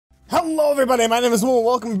Hello everybody, my name is Lumo,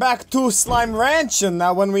 welcome back to Slime Ranch, and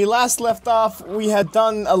now when we last left off, we had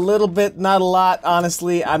done a little bit, not a lot,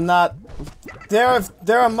 honestly. There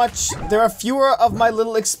are fewer of my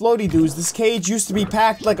little explody-doos. This cage used to be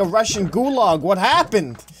packed like a Russian gulag. What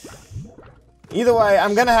happened? Either way,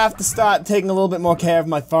 I'm gonna have to start taking a little bit more care of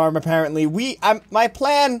my farm, apparently. My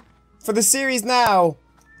plan for the series now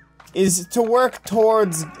is to work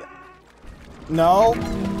towards... No.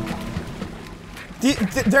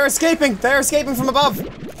 They're escaping! They're escaping from above!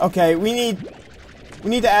 Okay, we need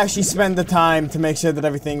to actually spend the time to make sure that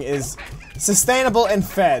everything is sustainable and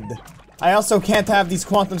fed. I also can't have these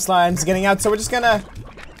quantum slimes getting out, so we're just gonna...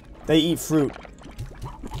 They eat fruit.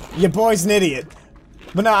 Your boy's an idiot.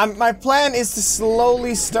 But no, my plan is to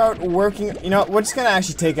slowly start working... You know, we're just gonna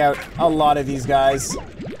actually take out a lot of these guys.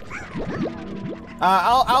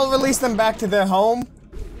 I'll release them back to their home.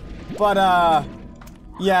 But,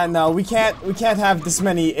 yeah, no, we can't have this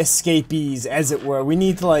many escapees, as it were. We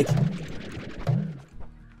need to, like,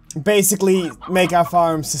 basically make our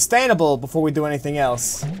farm sustainable before we do anything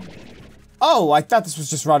else. Oh, I thought this was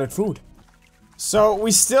just rotted food. So,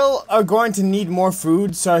 we still are going to need more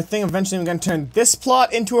food, so I think eventually I'm going to turn this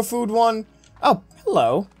plot into a food one. Oh,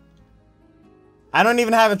 hello. I don't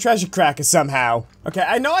even have a treasure cracker somehow. Okay,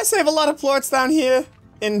 I know I save a lot of plorts down here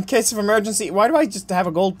in case of emergency. Why do I just have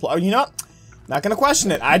a gold plort? You know what? Not gonna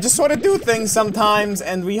question it. I just sort of do things sometimes,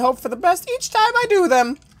 and we hope for the best each time I do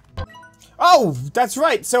them. Oh, that's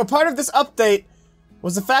right. So part of this update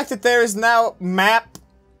was the fact that there is now map.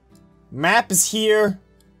 Map is here.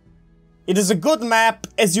 It is a good map,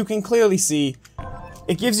 as you can clearly see.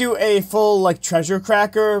 It gives you a full, like, treasure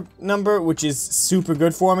cracker number, which is super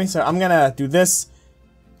good for me. So I'm gonna do this.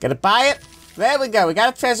 Gotta buy it. There we go. We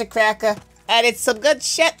got a treasure cracker, and it's some good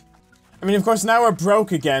shit. I mean, of course, now we're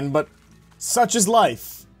broke again, but such is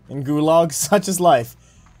life. In Gulag, such is life.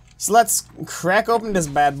 So let's crack open this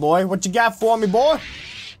bad boy. What you got for me, boy?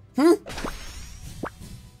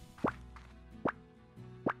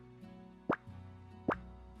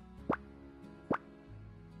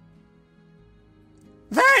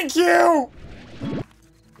 Thank you!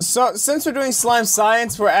 So, since we're doing slime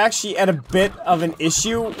science, we're actually at a bit of an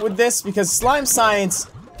issue with this, because slime science,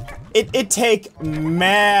 it take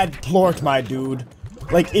mad plort, my dude.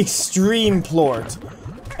 Like, extreme plort.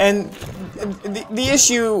 And the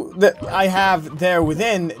issue that I have there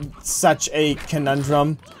within such a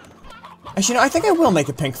conundrum... Actually, no, I think I will make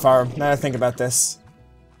a pink farm, now that I think about this.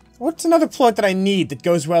 What's another plort that I need that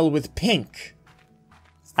goes well with pink?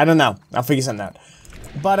 I don't know. I'll figure something out.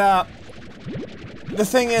 But, the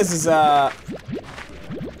thing is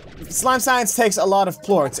slime science takes a lot of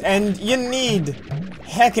plorts, and you need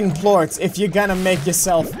heckin' plorts if you're gonna make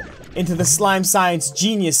yourself into the slime science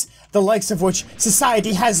genius, the likes of which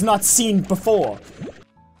society has not seen before.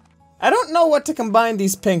 I don't know what to combine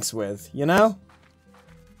these pinks with, you know?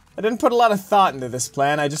 I didn't put a lot of thought into this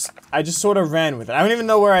plan, I just sort of ran with it. I don't even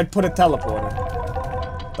know where I'd put a teleporter.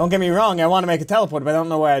 Don't get me wrong, I want to make a teleporter, but I don't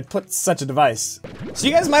know where I'd put such a device. So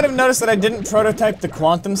you guys might have noticed that I didn't prototype the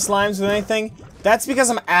quantum slimes with anything. That's because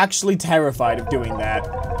I'm actually terrified of doing that.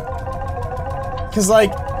 Cause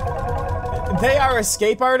like, they are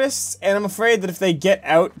escape artists, and I'm afraid that if they get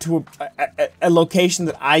out to a location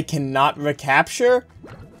that I cannot recapture,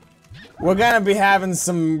 we're gonna be having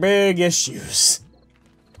some big issues.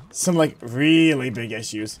 Some, like, really big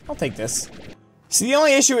issues. I'll take this. See, the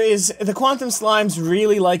only issue is, the quantum slimes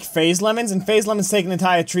really like phase lemons, and phase lemons take an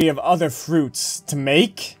entire tree of other fruits to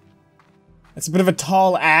make. That's a bit of a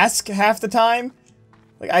tall ask half the time.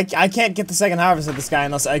 Like, I can't get the second harvest of this guy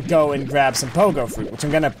unless I go and grab some pogo fruit, which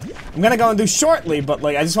I'm gonna go and do shortly, but,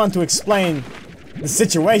 like, I just want to explain the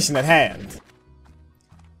situation at hand.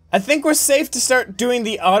 I think we're safe to start doing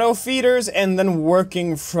the auto feeders and then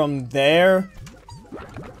working from there.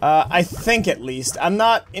 I think at least. I'm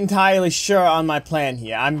not entirely sure on my plan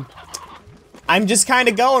here. I'm just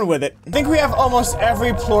kinda going with it. I think we have almost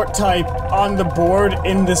every plort type on the board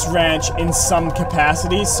in this ranch in some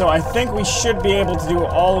capacity, so I think we should be able to do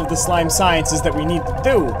all of the slime sciences that we need to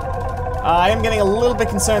do. I am getting a little bit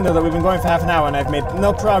concerned though that we've been going for half an hour and I've made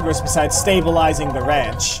no progress besides stabilizing the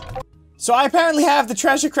ranch. So I apparently have the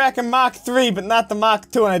Treasure Cracker Mach 3, but not the Mach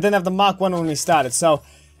 2, and I didn't have the Mach 1 when we started, so...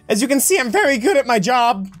 As you can see, I'm very good at my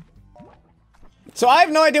job. So I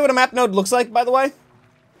have no idea what a map node looks like, by the way.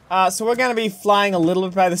 So we're gonna be flying a little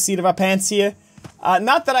bit by the seat of our pants here.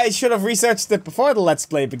 Not that I should have researched it before the Let's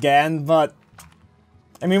Play began, but...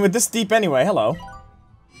 I mean, with this deep anyway, hello.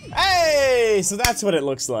 Hey! So that's what it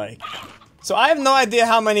looks like. So I have no idea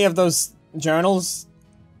how many of those journals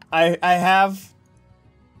I have.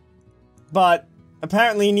 But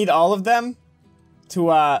apparently you need all of them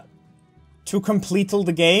to to complete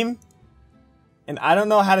the game. And I don't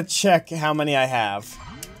know how to check how many I have.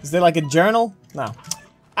 Is there like a journal? No.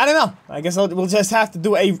 I don't know. I guess we'll just have to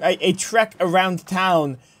do a trek around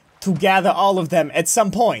town to gather all of them at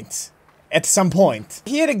some point. At some point.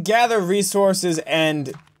 Here to gather resources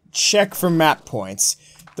and check for map points.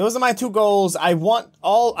 Those are my two goals. I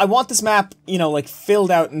want this map, you know, like filled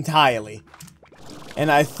out entirely. And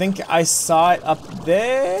I think I saw it up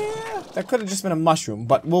there. That could have just been a mushroom,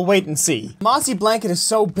 but we'll wait and see. Mossy blanket is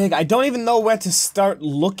so big, I don't even know where to start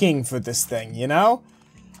looking for this thing, you know?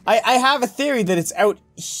 I have a theory that it's out,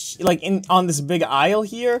 like, on this big aisle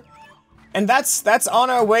here. And that's on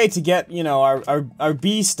our way to get, you know, our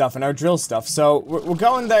bee stuff and our drill stuff. So, we're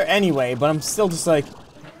going there anyway, but I'm still just, like,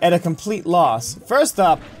 at a complete loss. First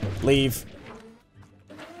up, leave.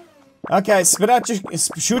 Okay,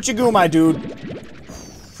 shoot your goo, my dude.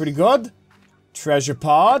 Pretty good. Treasure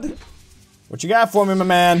pod. What you got for me, my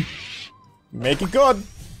man? Make it good.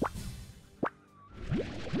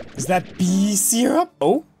 Is that bee syrup?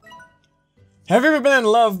 Oh. Have you ever been in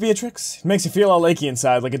love, Beatrix? It makes you feel all achy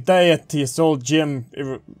inside, like a day at your soul gym.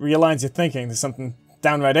 It realigns your thinking to something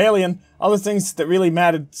downright alien. All the things that really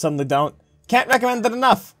mattered suddenly don't. Can't recommend it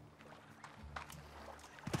enough.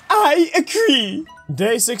 I agree.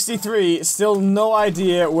 Day 63, still no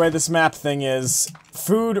idea where this map thing is.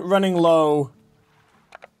 Food running low.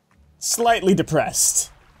 Slightly depressed.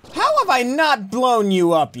 How have I not blown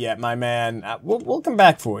you up yet, my man? We'll come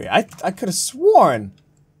back for you. I could have sworn.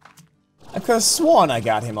 I could have sworn I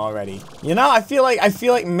got him already. You know, I feel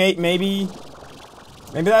like maybe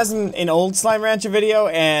that was an old Slime Rancher video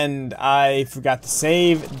and I forgot to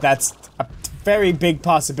save. That's a very big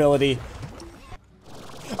possibility.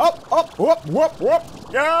 Oh,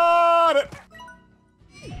 whoop. Got it.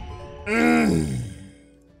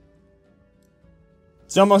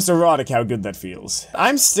 It's almost erotic how good that feels.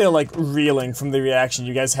 I'm still, like, reeling from the reaction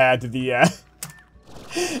you guys had to the,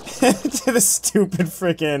 to the stupid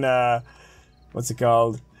frickin', what's it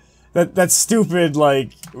called? That stupid,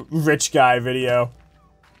 like, rich guy video.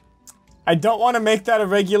 I don't want to make that a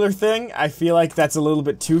regular thing. I feel like that's a little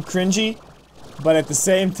bit too cringy. But at the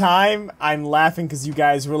same time, I'm laughing because you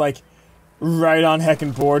guys were, like, right on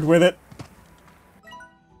heckin' board with it.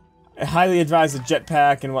 I highly advise a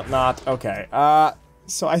jetpack and whatnot. Okay,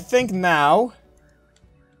 so I think now,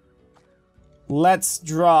 let's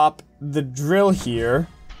drop the drill here,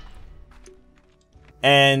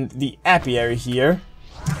 and the apiary here.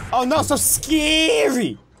 Oh no, so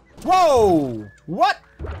scary! Whoa! What?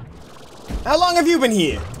 How long have you been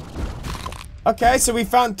here? Okay, so we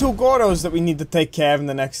found 2 Gordos that we need to take care of in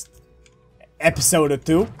the next episode or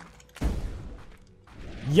 2.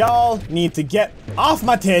 Y'all need to get off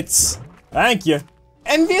my tits. Thank you.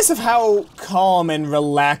 Envious of how calm and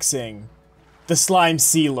relaxing the Slime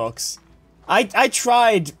Sea looks. I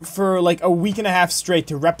tried for like a week and a half straight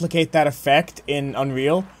to replicate that effect in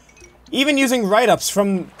Unreal. Even using write-ups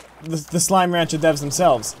from the Slime Rancher devs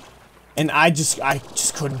themselves. And I just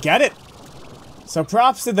couldn't get it. So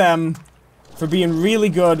props to them for being really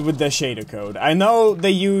good with their shader code. I know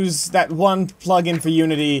they use that one plugin for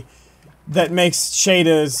Unity that makes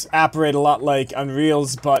shaders operate a lot like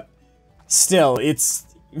Unreal's, but still, it's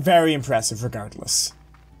very impressive regardless.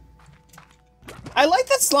 I like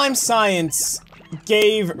that Slime Science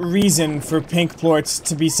gave reason for pink plorts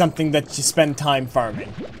to be something that you spend time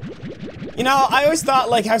farming. You know, I always thought,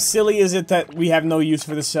 like, how silly is it that we have no use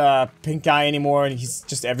for this, pink guy anymore and he's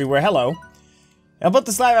just everywhere. Hello. I built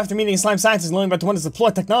the slime after meeting Slime Scientists and learning about the wonders of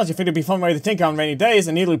plort technology. I figured it'd be fun way to tinker on rainy days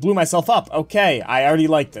and nearly blew myself up. Okay, I already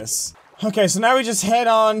like this. Okay, so now we just head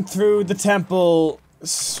on through the temple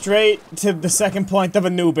straight to the second point of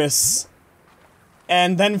Anubis.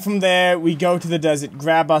 And then from there, we go to the desert,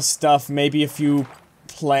 grab our stuff, maybe a few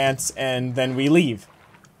plants, and then we leave.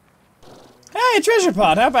 Hey, treasure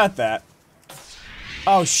pod, how about that?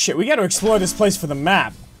 Oh shit, we gotta explore this place for the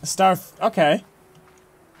map. Okay.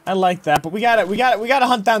 I like that, but we gotta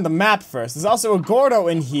hunt down the map first. There's also a Gordo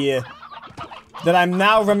in here that I'm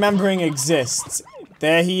now remembering exists.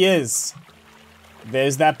 There he is.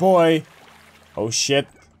 There's that boy. Oh shit.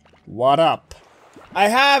 What up? I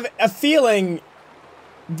have a feeling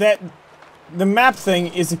that the map thing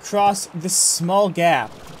is across this small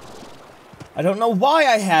gap. I don't know why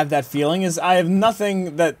I have that feeling, as I have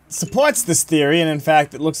nothing that supports this theory, and in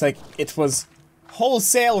fact, it looks like it was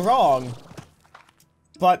wholesale wrong.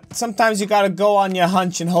 But sometimes you gotta go on your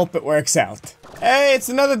hunch and hope it works out. Hey, it's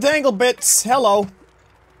another Danglebits! Hello!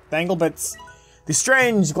 Danglebits. The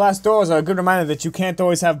strange glass doors are a good reminder that you can't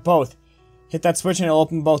always have both. Hit that switch and it'll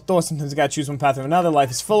open both doors. Sometimes you gotta choose one path or another.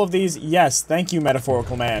 Life is full of these. Yes, thank you,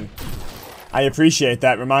 metaphorical man. I appreciate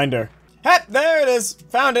that reminder. Hey, there it is!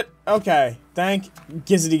 Found it! Okay, thank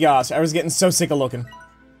Gizzity Gosh. I was getting so sick of looking.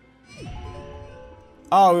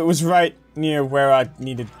 Oh, it was right near where I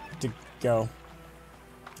needed to go.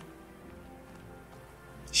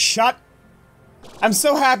 Shut. I'm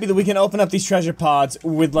so happy that we can open up these treasure pods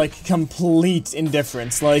with, like, complete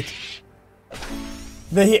indifference. Like,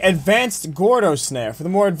 the advanced Gordo snare. For the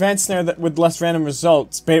more advanced snare that with less random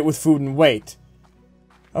results, bait it with food and weight.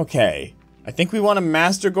 Okay. I think we want to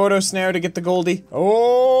master Gordo snare to get the Goldie.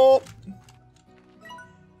 Oh!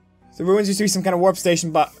 The ruins used to be some kind of warp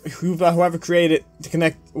station, but whoever created it to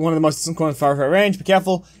connect one of the most distant corners far range. Be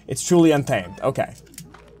careful, it's truly untamed. Okay.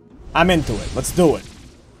 I'm into it. Let's do it.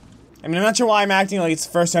 I mean, I'm not sure why I'm acting like it's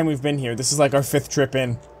the first time we've been here. This is like our 5th trip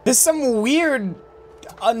in. There's some weird,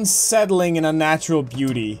 unsettling and unnatural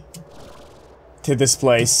beauty to this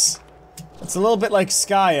place. It's a little bit like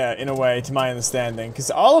Skya, in a way, to my understanding. Because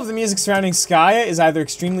all of the music surrounding Skya is either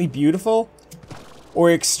extremely beautiful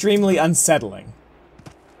or extremely unsettling.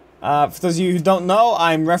 For those of you who don't know,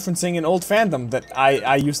 I'm referencing an old fandom that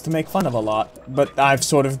I used to make fun of a lot. But I've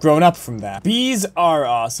sort of grown up from that. Bees are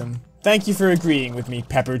awesome. Thank you for agreeing with me,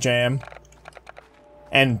 Pepper Jam.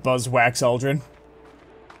 And Buzz Wax Aldrin.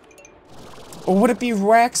 Or would it be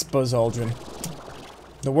Wax Buzz Aldrin?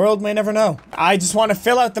 The world may never know. I just want to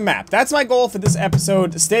fill out the map. That's my goal for this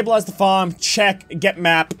episode. Stabilize the farm, check. Get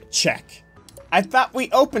map, check. I thought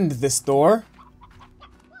we opened this door.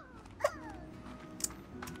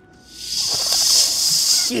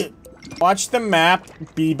 Shit. Watch the map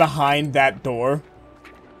be behind that door.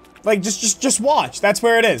 Like, just watch. That's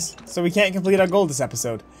where it is. So we can't complete our goal this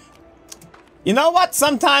episode. You know what?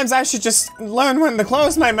 Sometimes I should just learn when to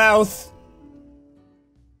close my mouth.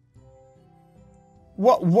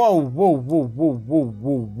 What? Whoa, whoa, whoa, whoa, whoa,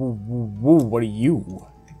 whoa, whoa, whoa, whoa, what are you?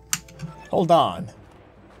 Hold on.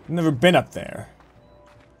 I've never been up there.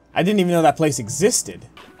 I didn't even know that place existed.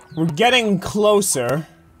 We're getting closer.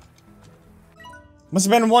 Must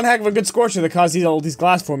have been one heck of a good scorcher that caused all these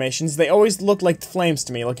glass formations. They always look like flames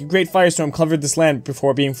to me, like a great firestorm covered this land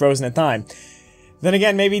before being frozen in time. Then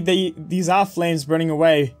again, maybe these are flames burning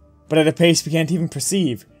away, but at a pace we can't even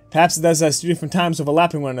perceive. Perhaps it does us 2 different times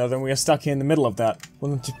overlapping one another and we are stuck here in the middle of that.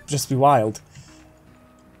 Wouldn't it just be wild?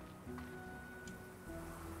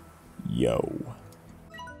 Yo.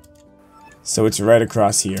 So it's right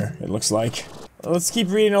across here, it looks like. Let's keep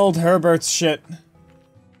reading old Herbert's shit.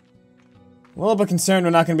 A little bit concerned we're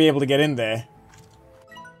not going to be able to get in there.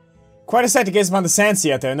 Quite a sight to gaze upon the sand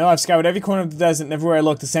sea out there. No, I've scoured every corner of the desert and everywhere I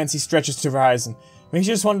look the sand sea stretches to the horizon. Makes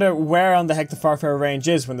you just wonder where on the heck the Farfarer range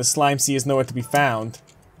is when the slime sea is nowhere to be found.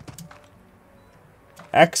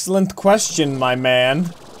 Excellent question, my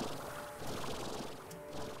man.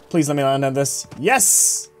 Please let me land on this.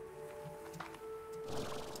 Yes!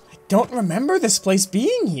 I don't remember this place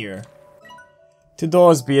being here. 2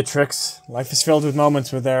 doors, Beatrix. Life is filled with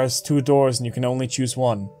moments where there's 2 doors and you can only choose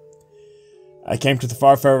one. I came to the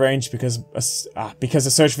Farfarer range because a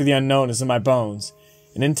search for the unknown is in my bones.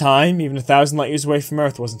 And in time, even 1,000 light years away from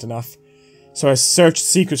Earth wasn't enough. So I searched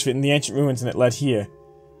secrets in the ancient ruins and it led here.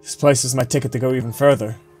 This place is my ticket to go even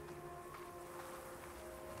further.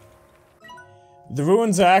 The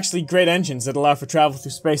ruins are actually great engines that allow for travel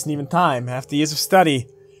through space and even time. After years of study,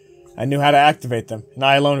 I knew how to activate them, and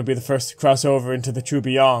I alone would be the first to cross over into the true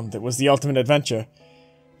beyond that was the ultimate adventure.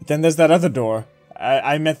 But then there's that other door.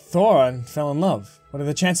 I met Thora and fell in love. What are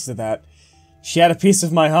the chances of that? She had a piece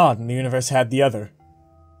of my heart, and the universe had the other.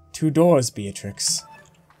 2 doors, Beatrix.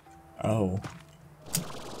 Oh.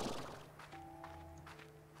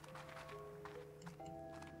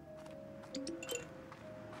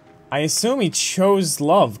 I assume he chose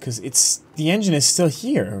love, because the engine is still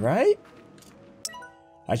here, right?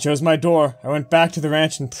 I chose my door. I went back to the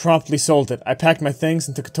ranch and promptly sold it. I packed my things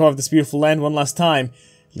and took a tour of this beautiful land one last time,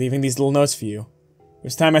 leaving these little notes for you. It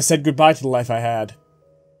was time I said goodbye to the life I had.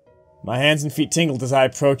 My hands and feet tingled as I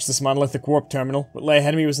approached this monolithic warp terminal. What lay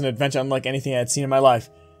ahead of me was an adventure unlike anything I had seen in my life.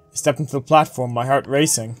 I stepped into the platform, my heart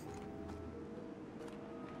racing.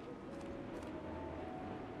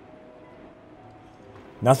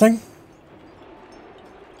 Nothing?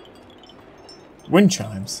 Wind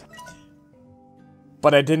chimes.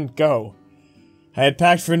 But I didn't go. I had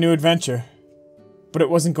packed for a new adventure. But it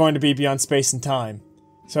wasn't going to be beyond space and time.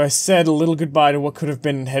 So I said a little goodbye to what could have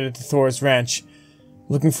been and headed to Thor's ranch,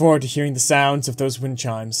 looking forward to hearing the sounds of those wind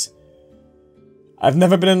chimes. I've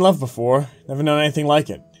never been in love before, never known anything like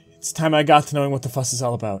it. It's time I got to knowing what the fuss is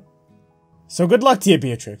all about. So good luck to you,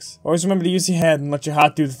 Beatrix. Always remember to use your head and let your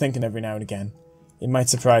heart do the thinking every now and again. It might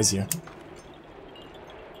surprise you.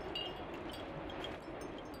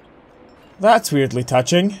 That's weirdly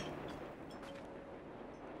touching.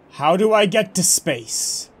 How do I get to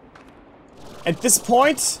space? At this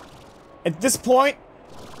point,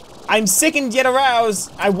 I'm sickened yet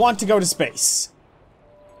aroused. I want to go to space.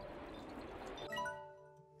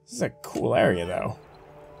 This is a cool area, though.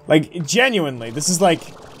 Like, genuinely, this is, like,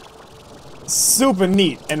 super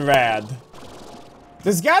neat and rad.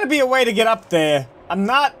 There's gotta be a way to get up there. I don't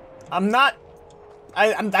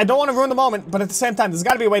want to ruin the moment, but at the same time, there's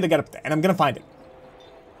gotta be a way to get up there, and I'm gonna find it.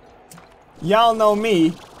 Y'all know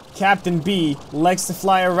me, Captain B, likes to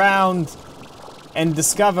fly around and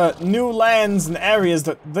discover new lands and areas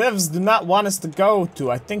that devs do not want us to go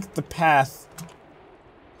to. I think the path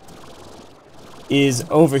is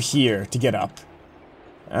over here to get up.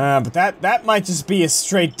 But that might just be a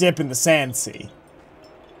straight dip in the sand sea.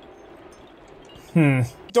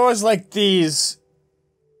 Doors like these...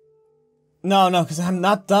 No, because I'm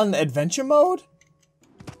not done adventure mode?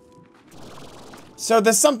 So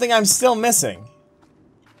there's something I'm still missing.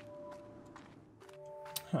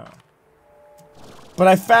 Huh. But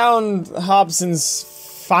I found Hobson's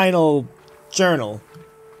final journal.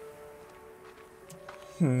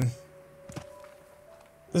 There's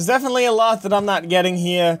definitely a lot that I'm not getting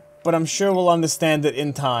here, but I'm sure we'll understand it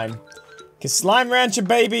in time. 'Cause Slime Rancher,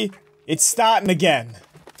 baby, it's starting again.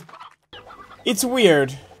 It's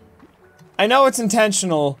weird. I know it's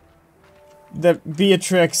intentional that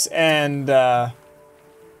Beatrix and,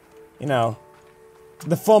 you know,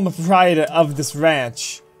 the former proprietor of this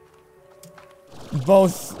ranch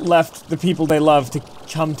both left the people they love to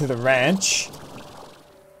come to the ranch.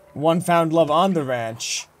 One found love on the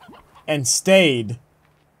ranch and stayed.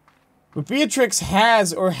 But Beatrix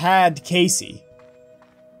has or had Casey.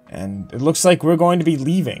 And it looks like we're going to be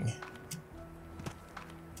leaving.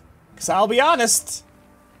 'Cause I'll be honest,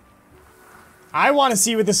 I want to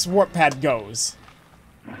see where this warp pad goes.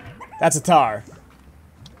 That's a tar.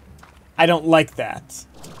 I don't like that.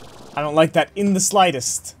 I don't like that in the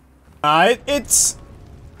slightest. It's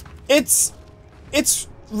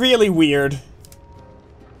really weird.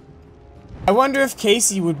 I wonder if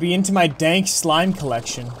Casey would be into my dank slime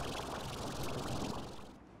collection.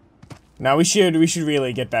 Now we should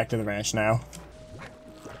really get back to the ranch now.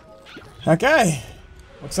 Okay.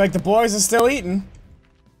 Looks like the boys are still eating.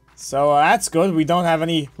 So that's good. We don't have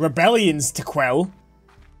any rebellions to quell.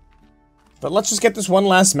 But let's just get this one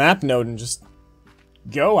last map node and just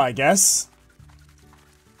go, I guess.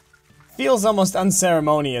 Feels almost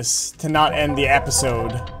unceremonious to not end the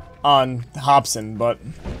episode on Hobson, but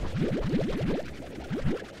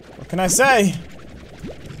what can I say?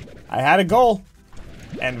 I had a goal,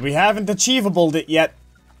 and we haven't achievabled it yet,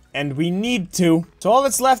 and we need to. So all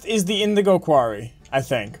that's left is the Indigo Quarry, I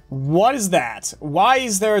think. What is that? Why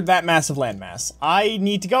is there that massive landmass? I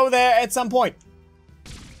need to go there at some point.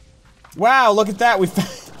 Wow, look at that, we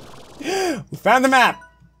found the map!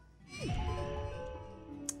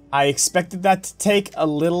 I expected that to take a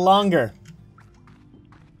little longer.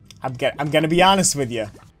 I'm gonna be honest with you.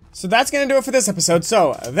 So that's gonna do it for this episode.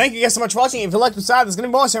 So, thank you guys so much for watching. If you liked this side, there's gonna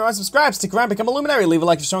be more, so remember to subscribe, stick around, become a luminary, leave a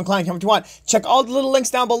like if you're so inclined, comment if you want. Check all the little links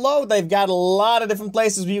down below. They've got a lot of different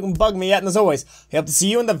places where you can bug me at, and as always, I hope to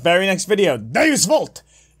see you in the very next video. Deus Volt!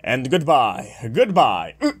 And goodbye.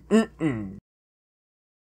 Goodbye.